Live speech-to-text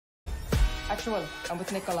Actual, I'm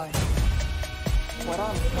with Nikolai. What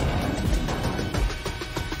on?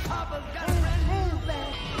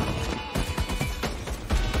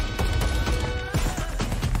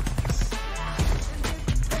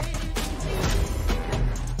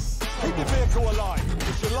 Keep the vehicle alive.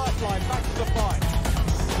 It's your lifeline back to the fight.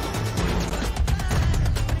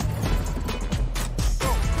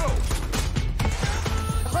 Go, go.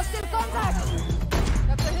 Hostile contact!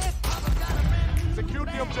 That's a hit! Secure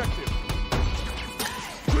the objective.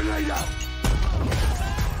 Grenade out.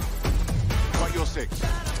 Got your six.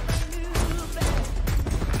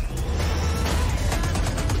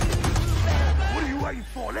 What are you waiting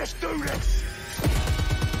for? Let's do this.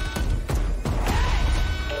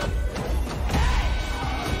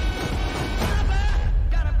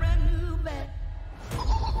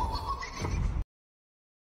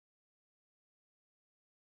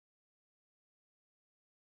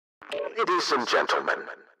 Ladies and gentlemen,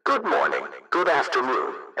 good morning, good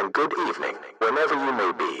afternoon, and good evening, whenever you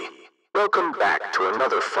may be. Welcome back to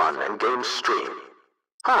another fun and games stream.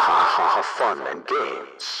 Ha ha ha ha, fun and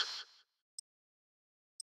games.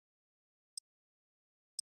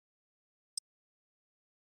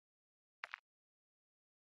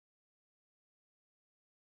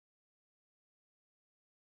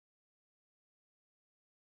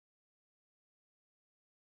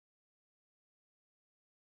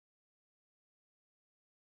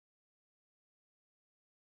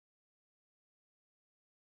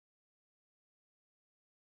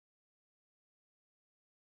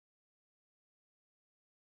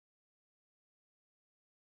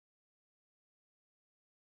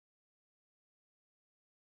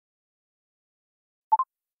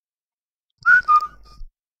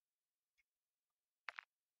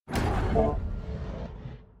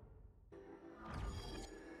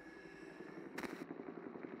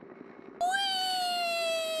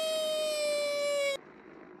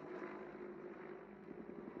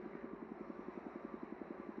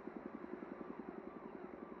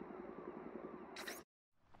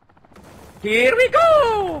 Here we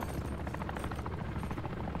go!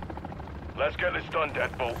 Let's get this done,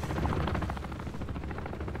 Deadbolt.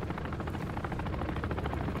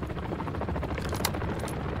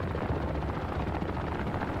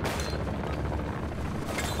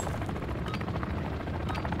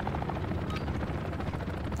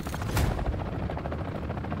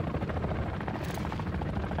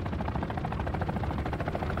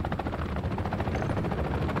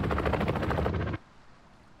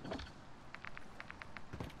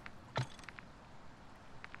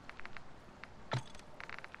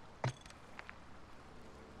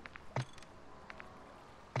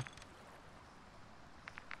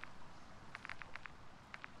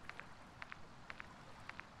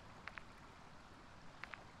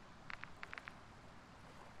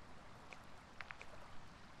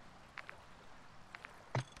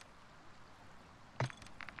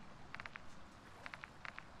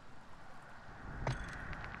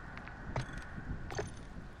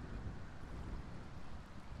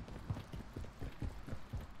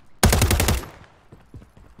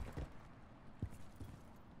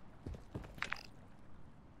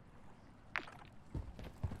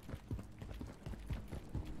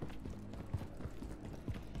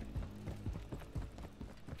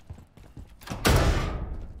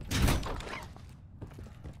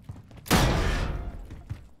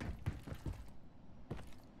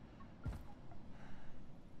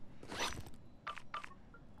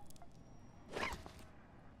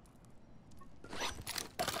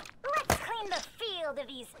 of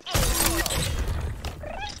these assholes.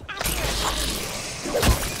 Right after.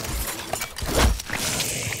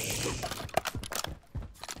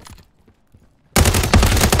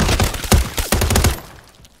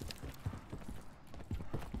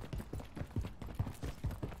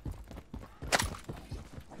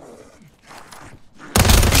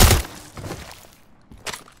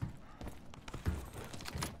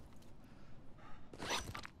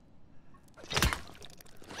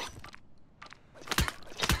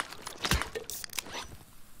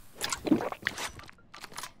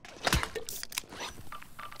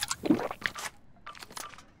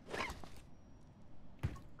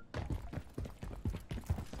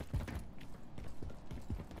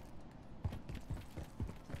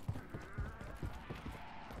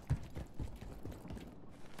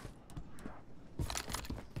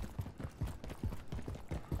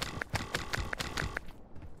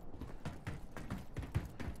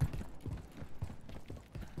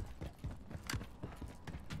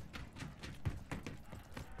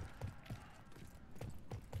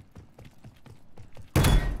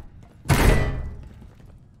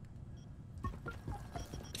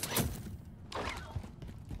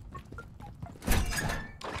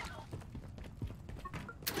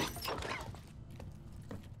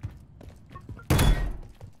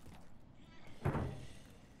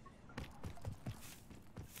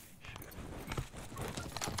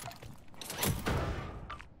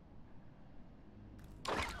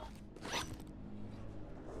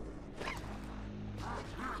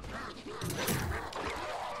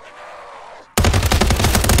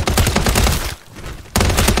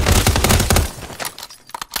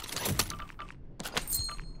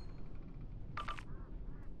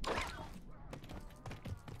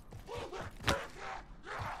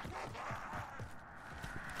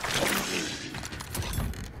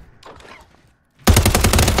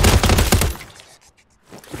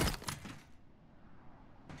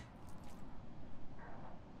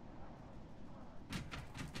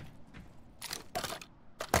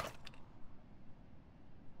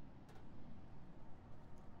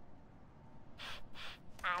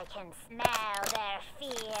 can smell their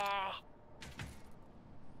fear.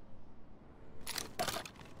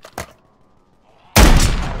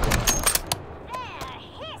 Their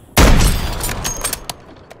hiss.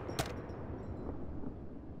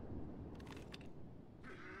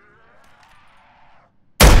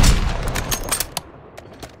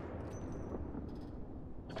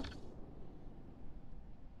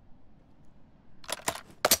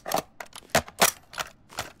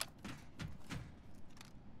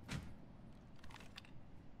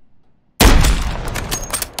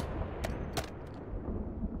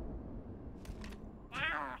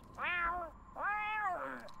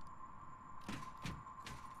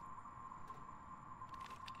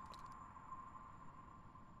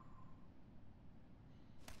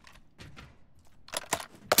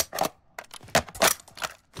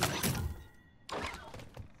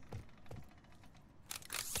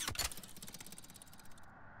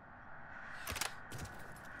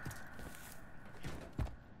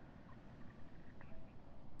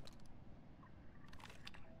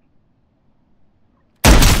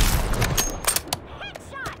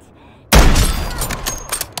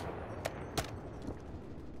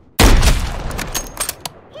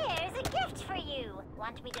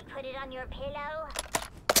 Want me to put it on your pillow?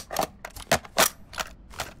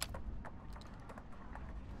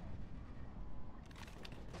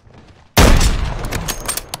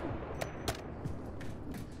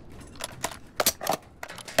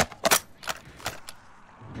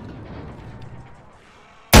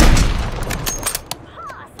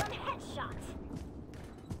 Awesome headshot!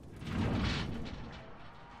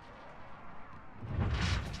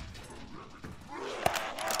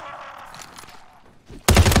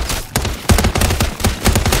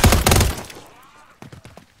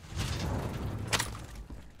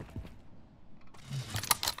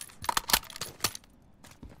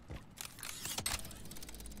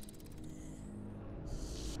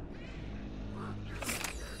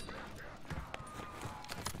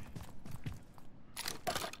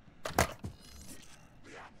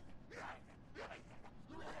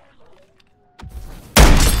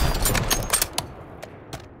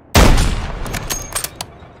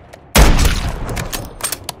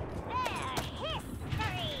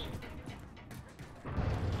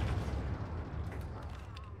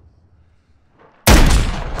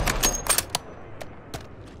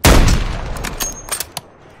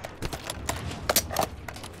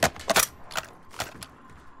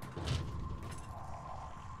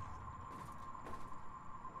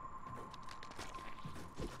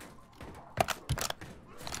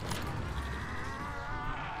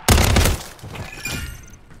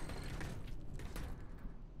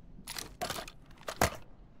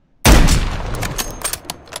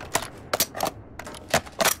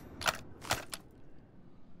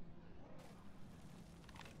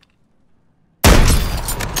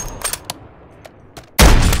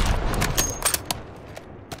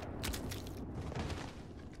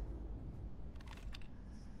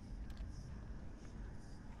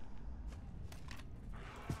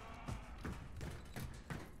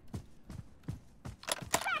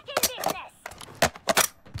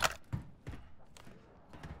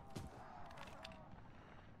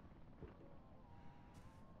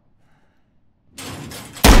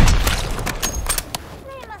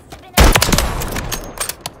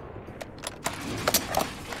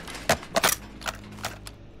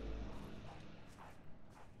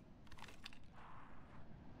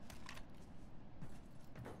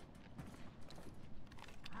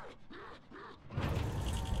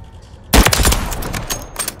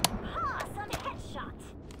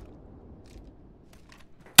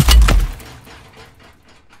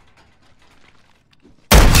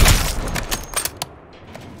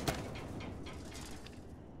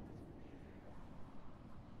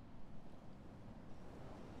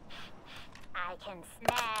 I can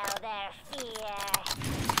smell their fear.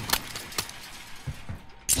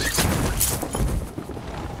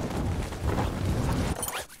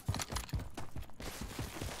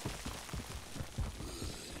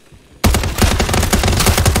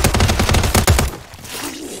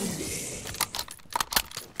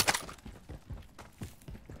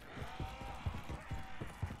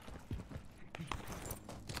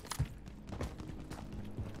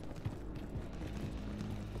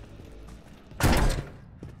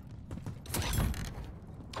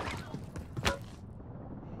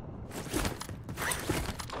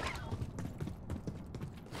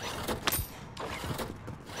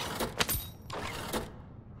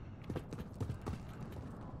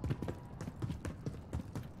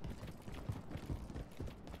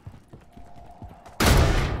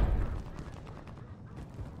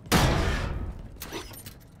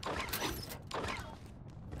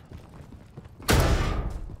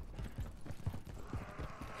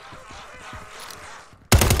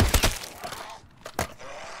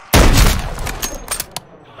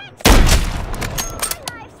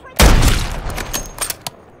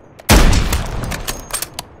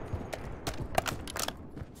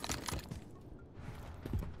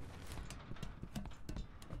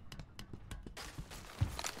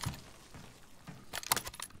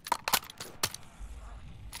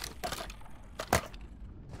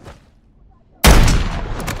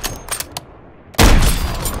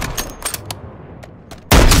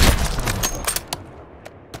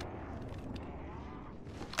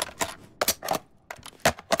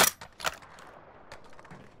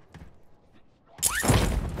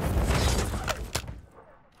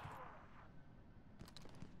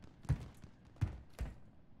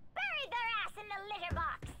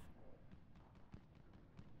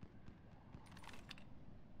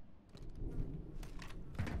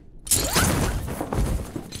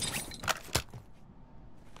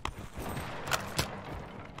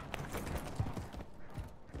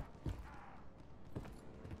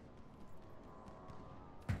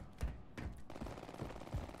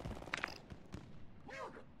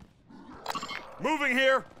 Moving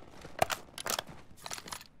here!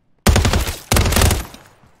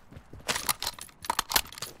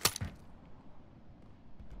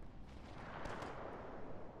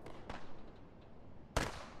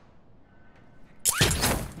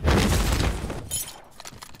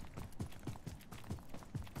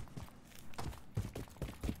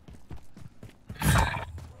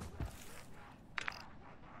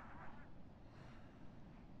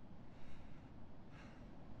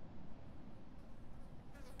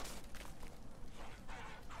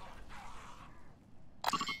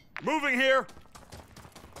 Moving here!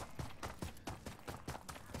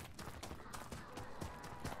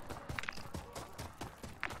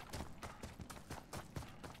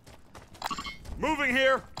 Moving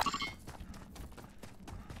here!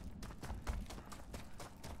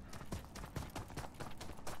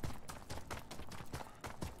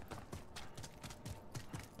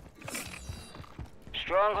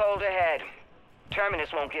 Stronghold ahead. Terminus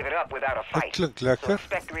won't give it up without a fight. Dat klinkt So lekker.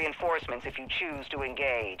 expect reinforcements if you choose to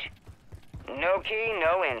engage. No key,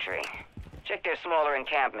 no entry. Check their smaller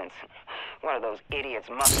encampments. One of those idiots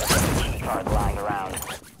must have left a key card lying around.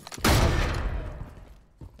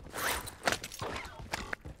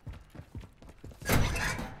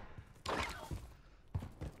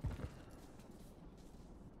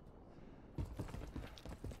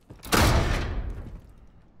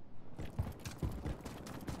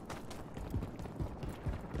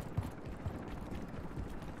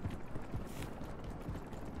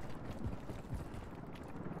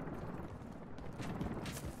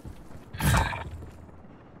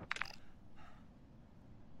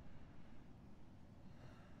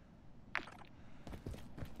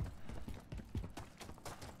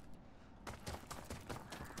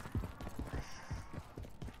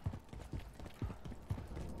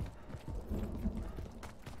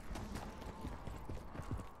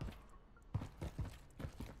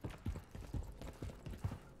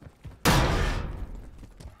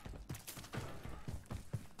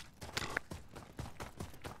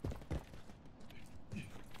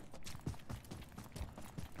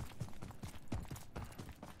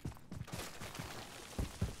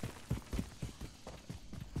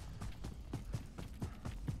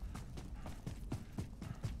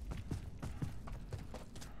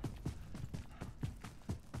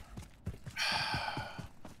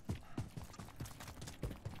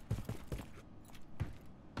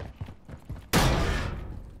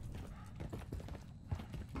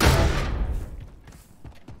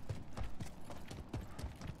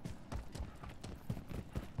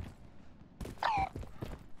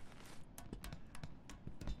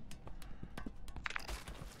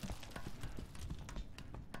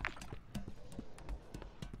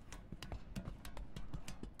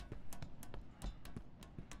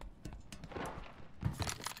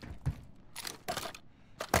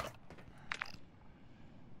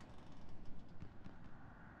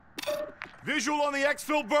 Visual on the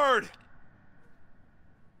exfil bird!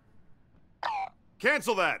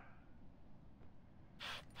 Cancel that!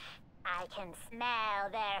 I can smell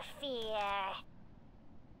their fear.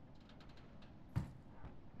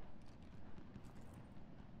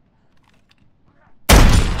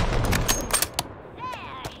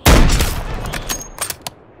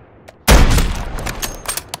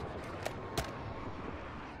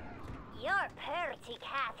 You're pretty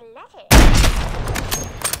athletic.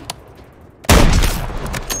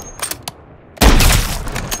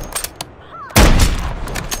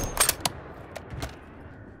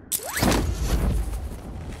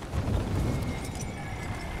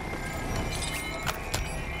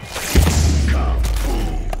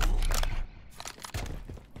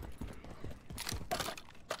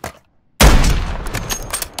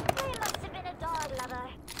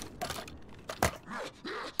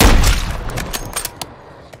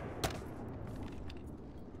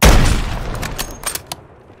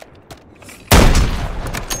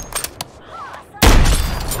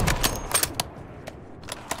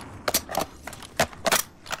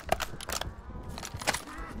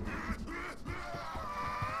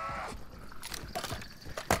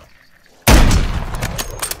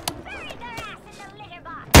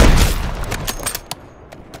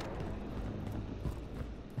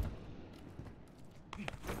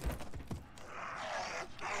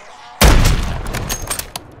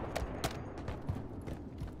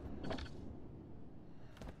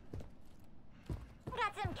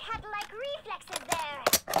 Got some cat-like reflexes there.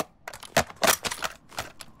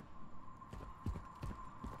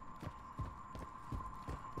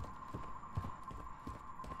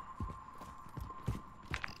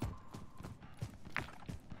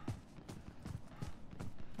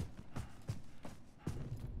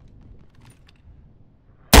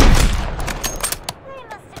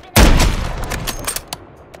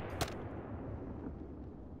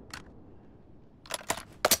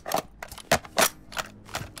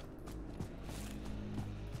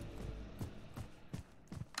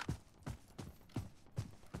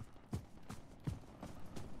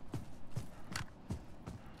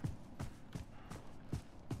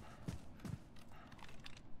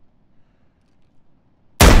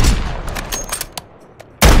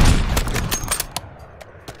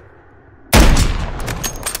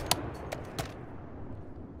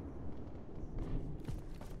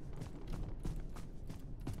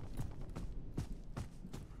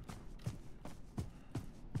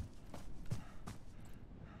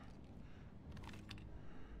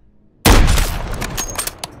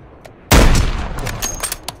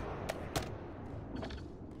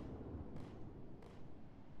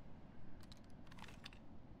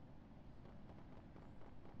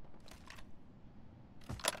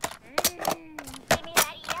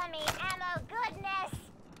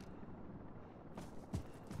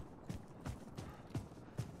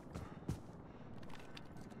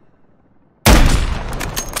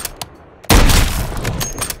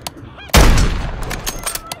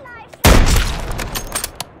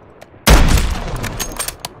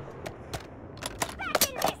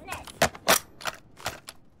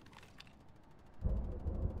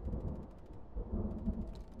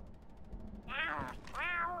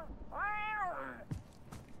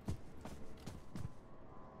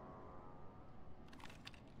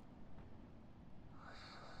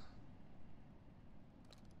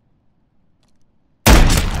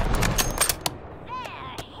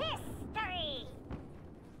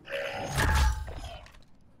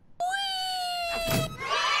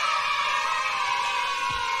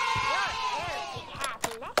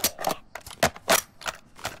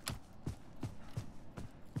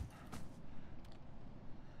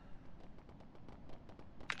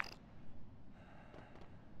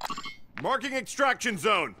 Marking extraction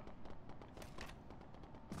zone.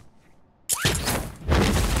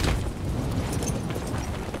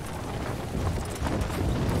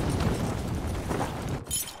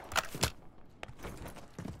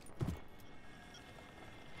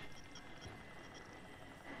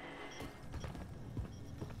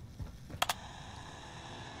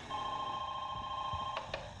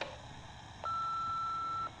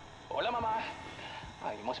 Hola, Mama.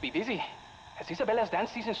 You must be busy. Has Isabella's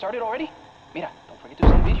dance season started already? Mira, don't forget to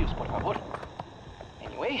send videos, por favor.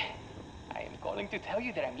 Anyway, I am calling to tell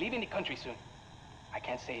you that I'm leaving the country soon. I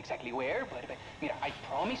can't say exactly where, but mira, I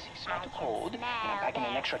promise it's not cold, and I'm packing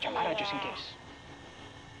an extra chamara just in case.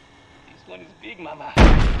 This one is big, Mama.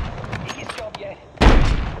 Biggest job yet.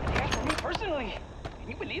 And that's for me personally. Can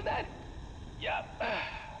you believe that? Yeah.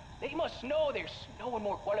 They must know there's no one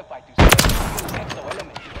more qualified to study the exo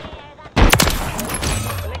element.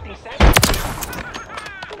 Collecting samples.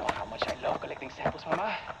 You know how much I love collecting samples,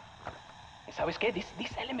 Mama. And sabes qué?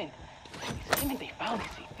 This element they found,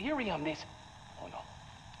 this Ethereum, this... Oh no.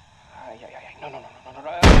 No.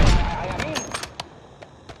 I mean...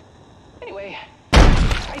 Anyway,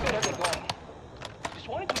 I better get going. Just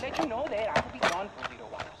wanted to let you know that I will be gone for a little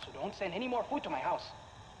while, so don't send any more food to my house.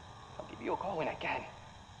 I'll give you a call when I can.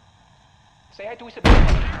 Say hi to Isabella.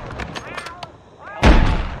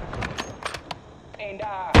 And,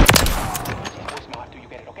 voicemail after you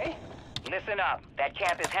get it, okay? Listen up. That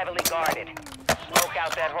camp is heavily guarded. Smoke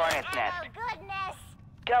out that hornet's nest. Oh, goodness!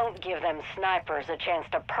 Don't give them snipers a chance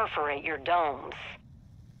to perforate your domes.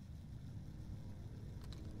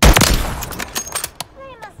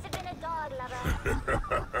 They must have been a dog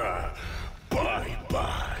lover.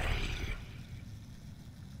 Bye-bye.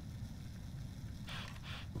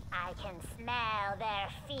 I can smell their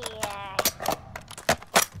fear.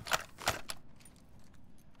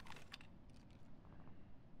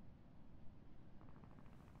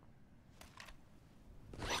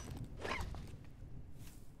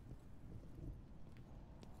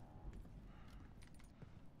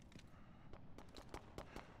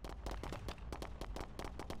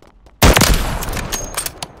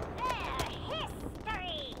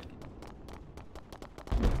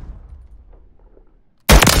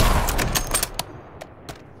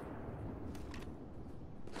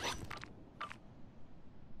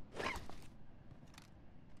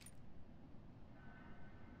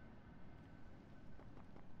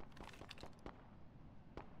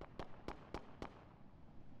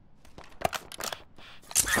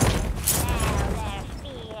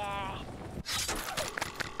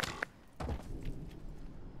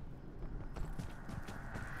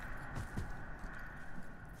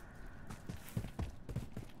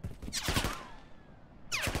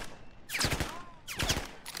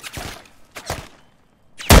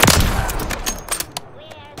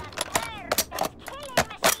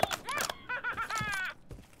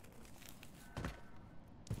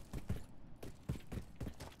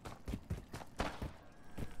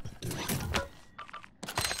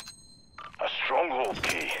 Stronghold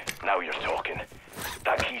key. Now you're talking.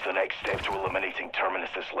 That key's the next step to eliminating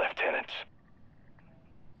Terminus's lieutenants.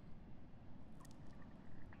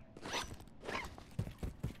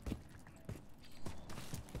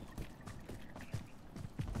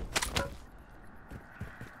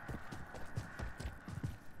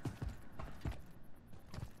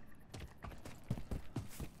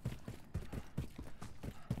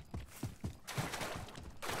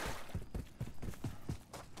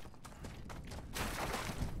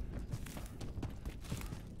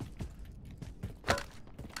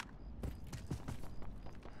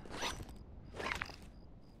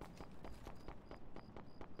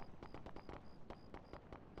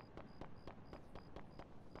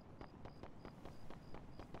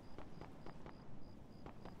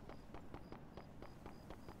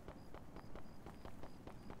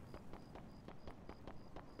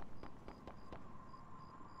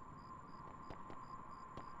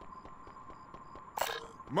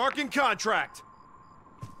 Marking contract.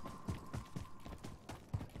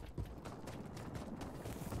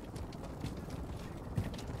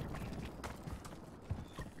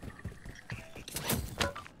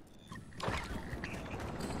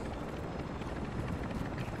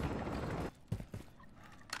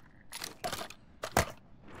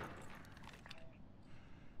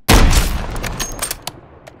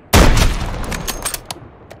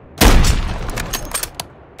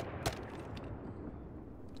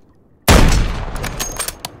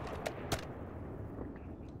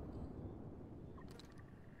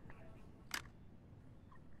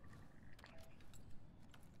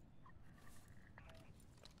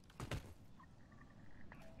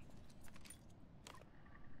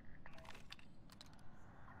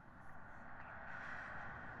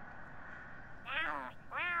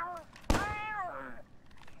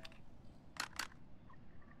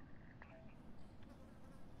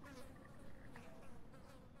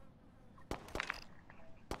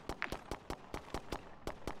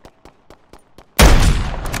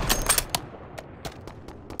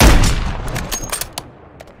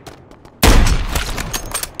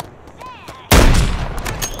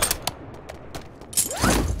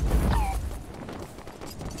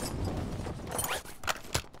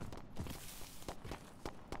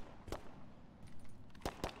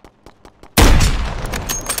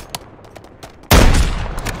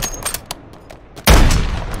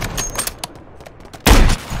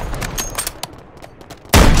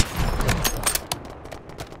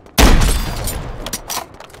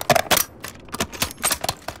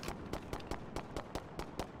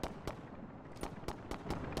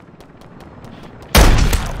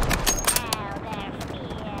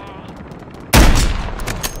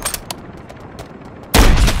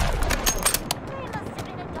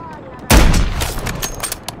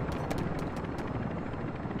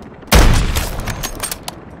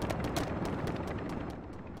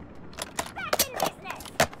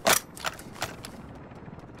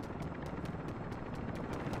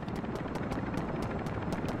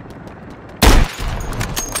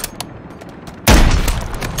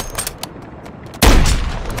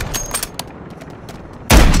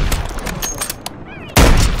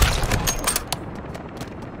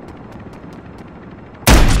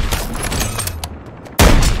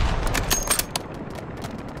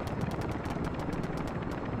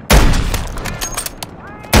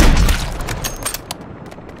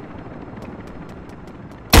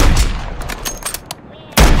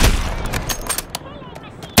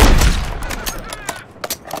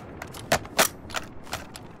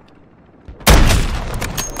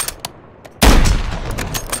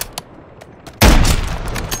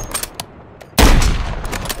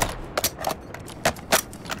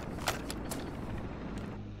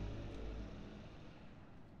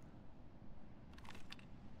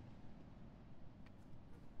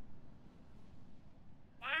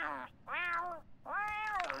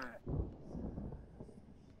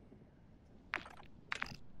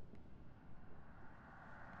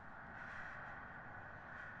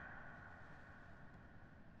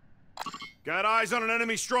 Got eyes on an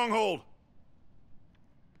enemy stronghold.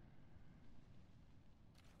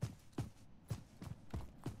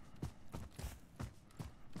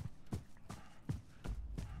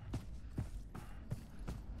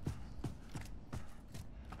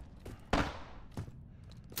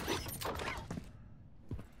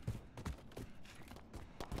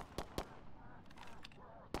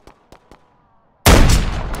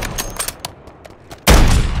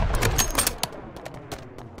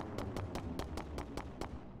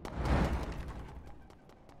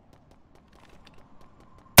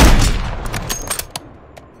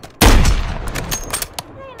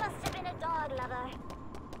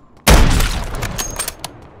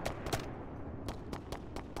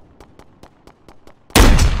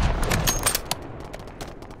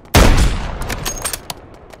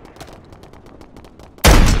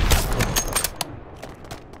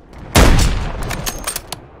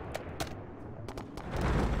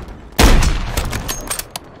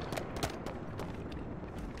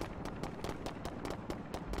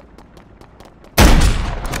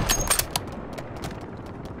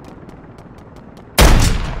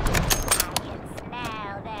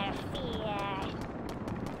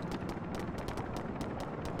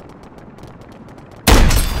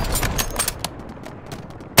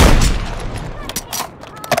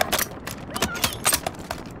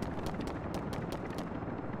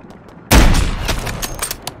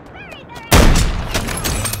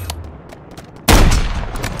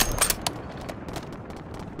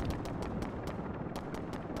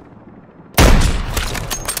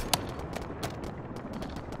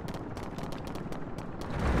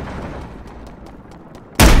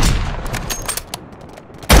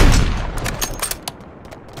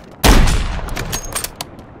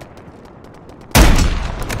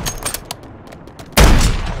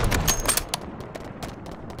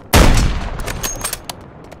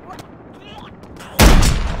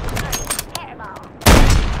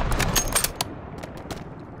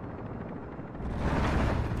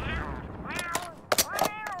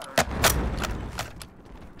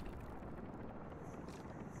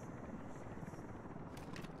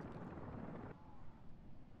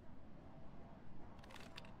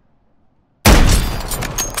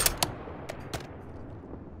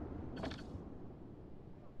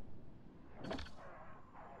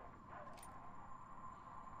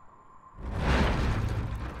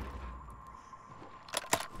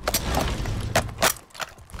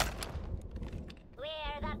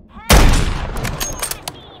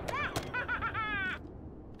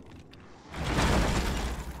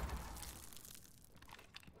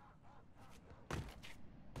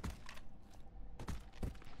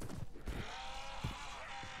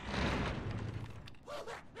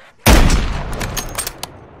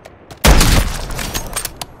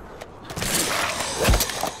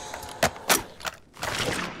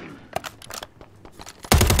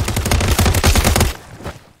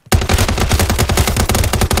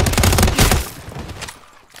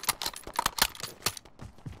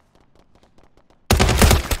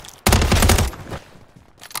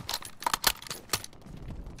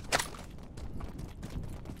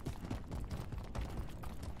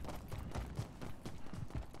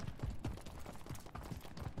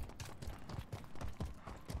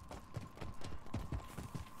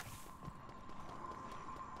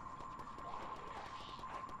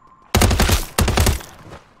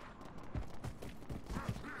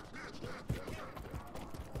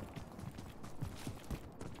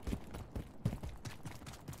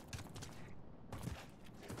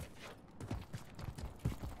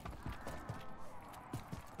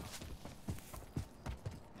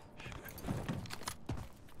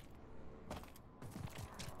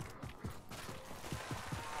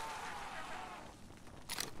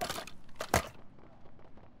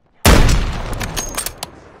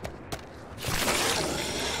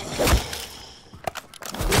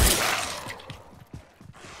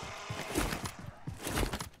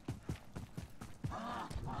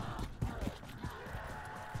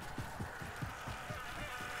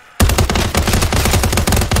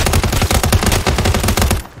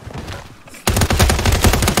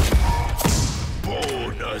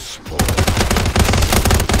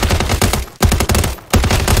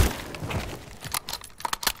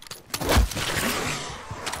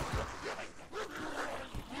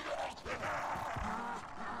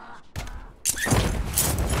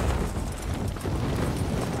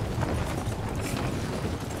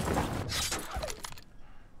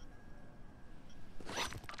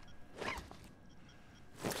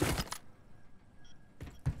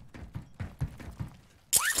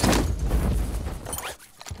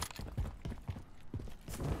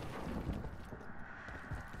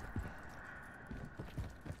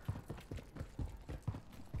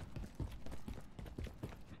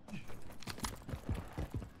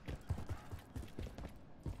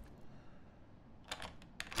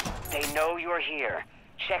 know you're here.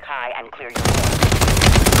 Check high and clear your...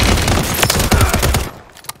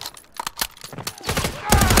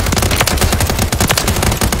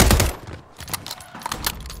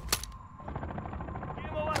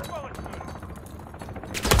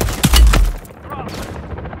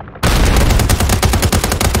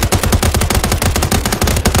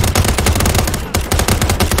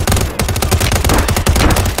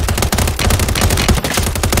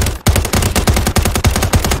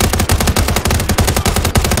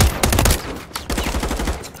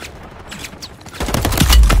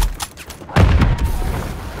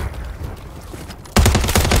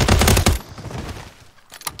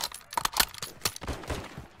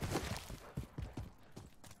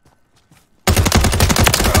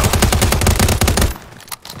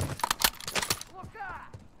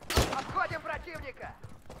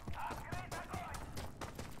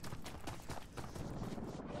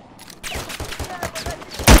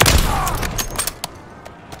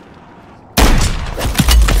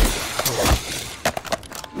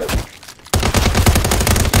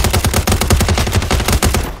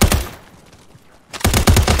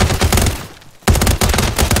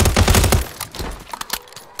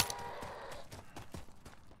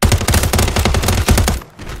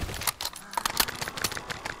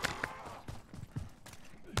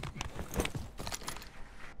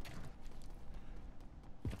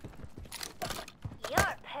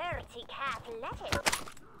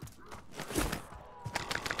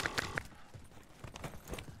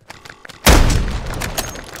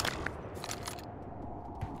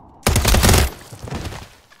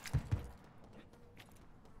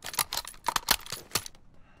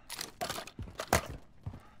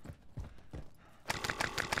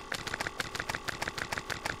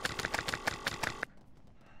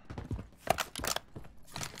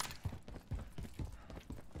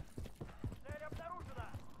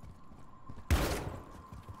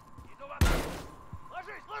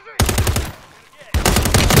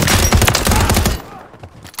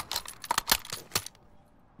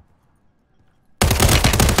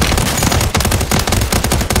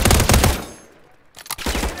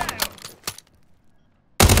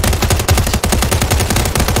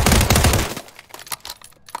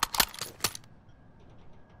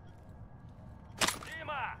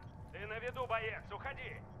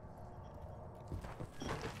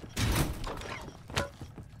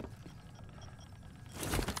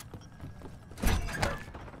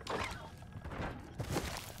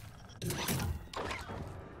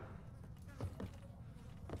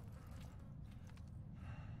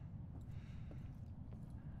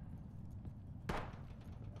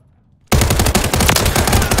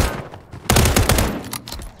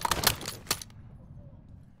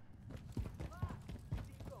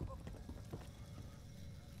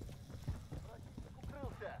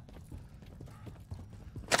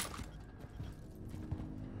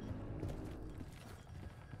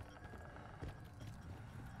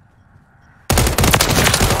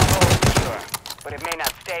 But it may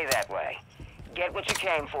not stay that way. Get what you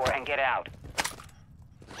came for and get out.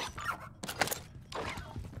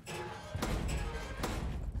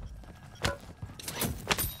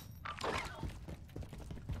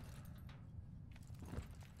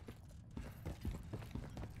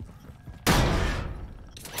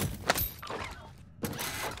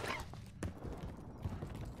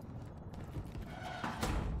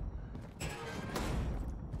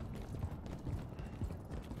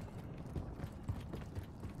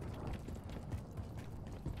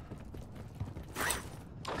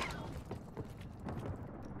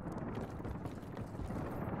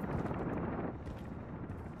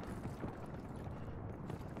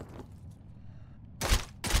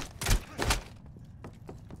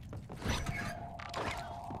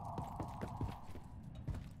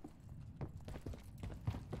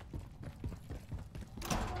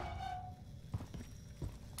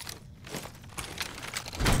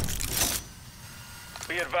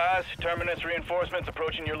 Be advised, Terminus reinforcements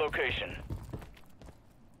approaching your location.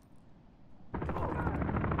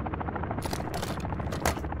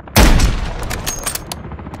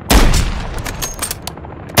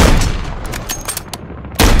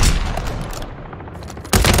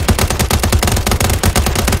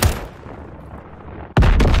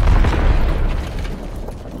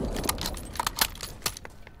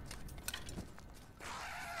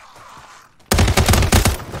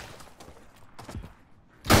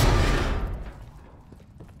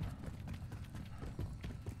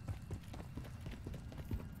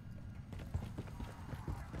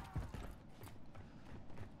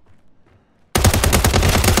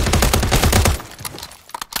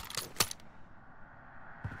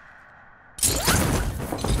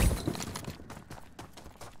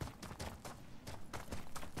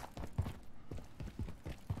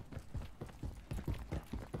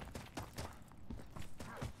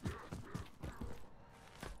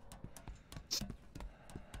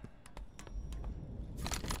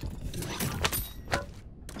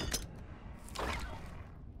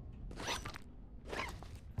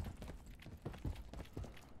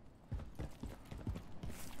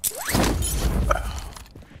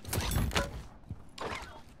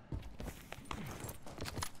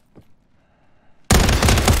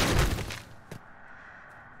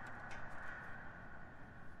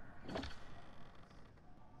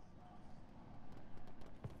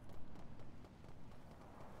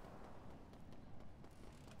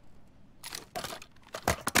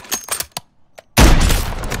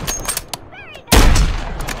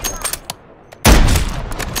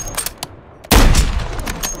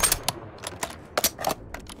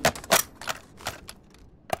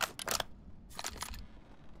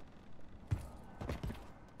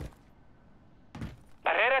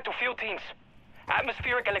 field teams.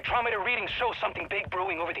 Atmospheric electrometer readings show something big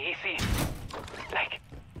brewing over the EC. Like,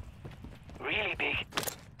 really big.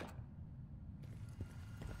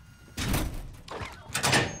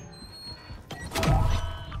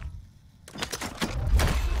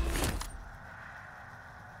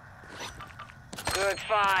 Good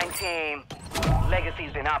find, team.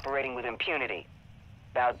 Legacy's been operating with impunity.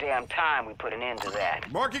 About damn time we put an end to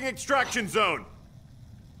that. Marking extraction zone.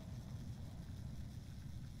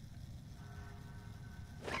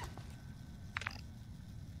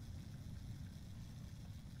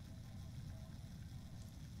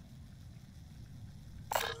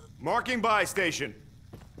 Marking buy station.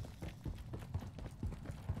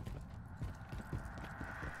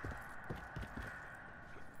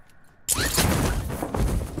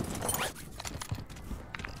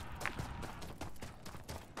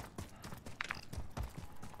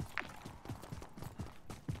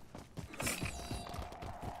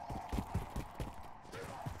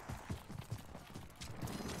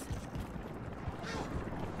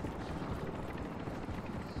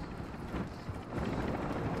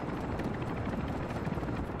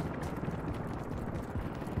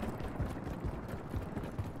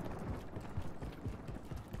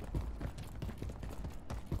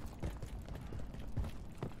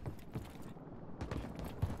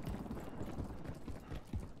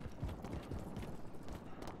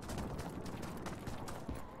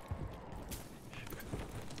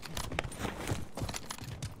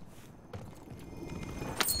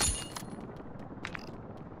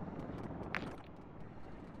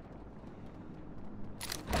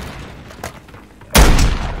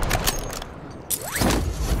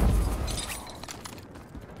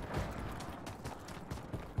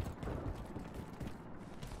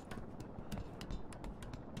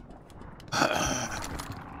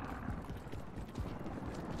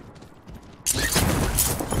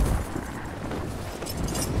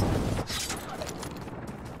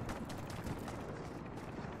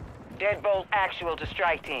 Deadbolt actual to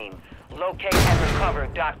strike team. Locate and recover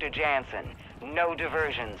Dr. Jansen. No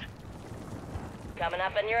diversions. Coming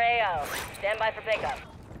up in your AO. Stand by for pickup.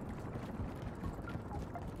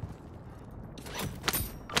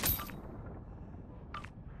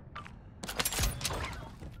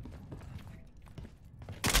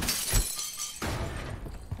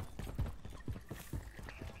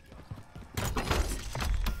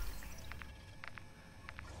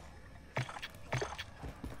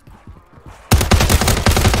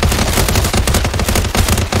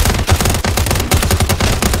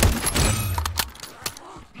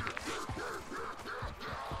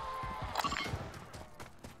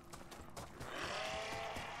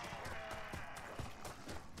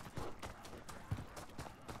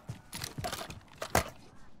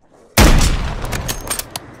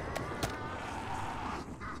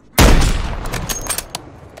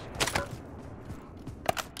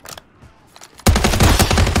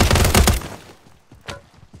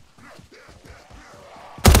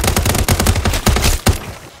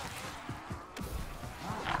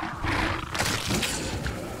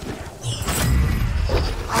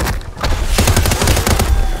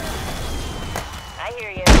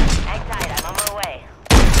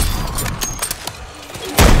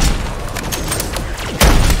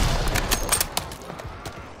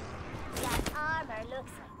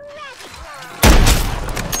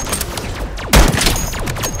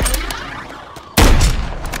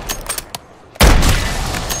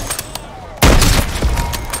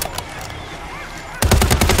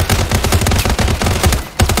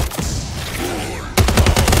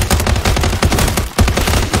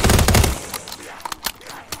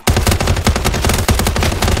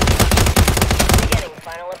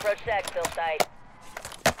 Backfill site.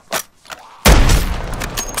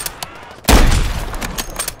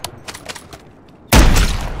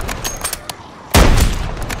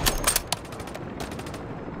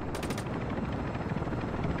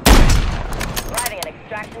 Arriving at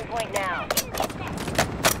extraction point now.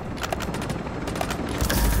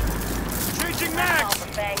 Changing max! Alpha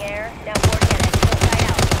Fang Air, now boarding at exfil site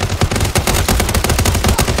out.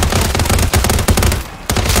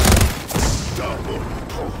 Double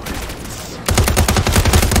points.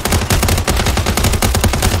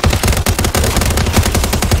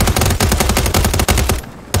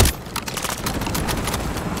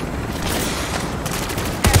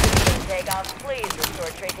 Takeoff, please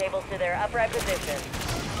restore tray tables to their upright position.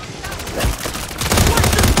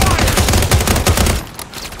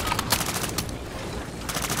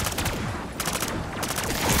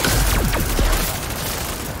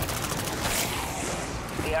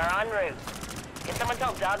 We are en route. Can someone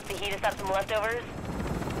tell Dogs to heat us up some leftovers?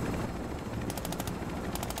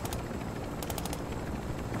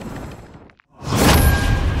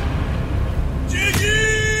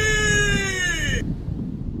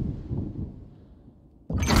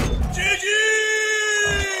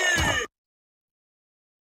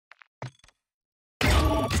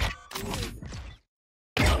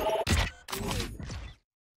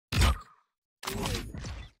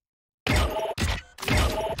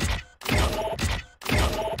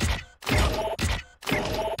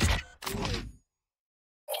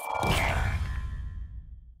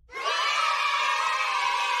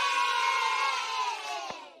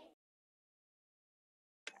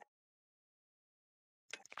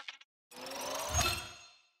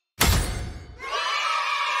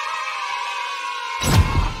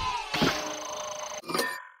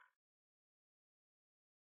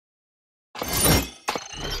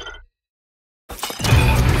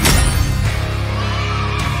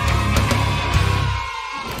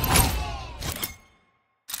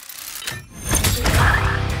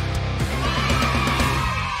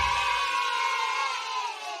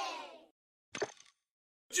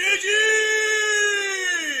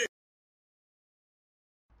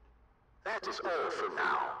 That is all for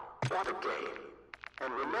now. What a game.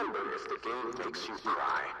 And remember, if the game makes you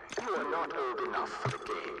cry, you are not old enough for the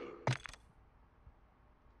game.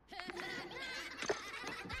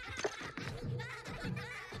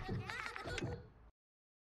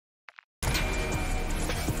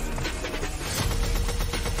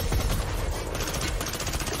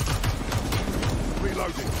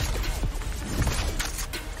 Reloading.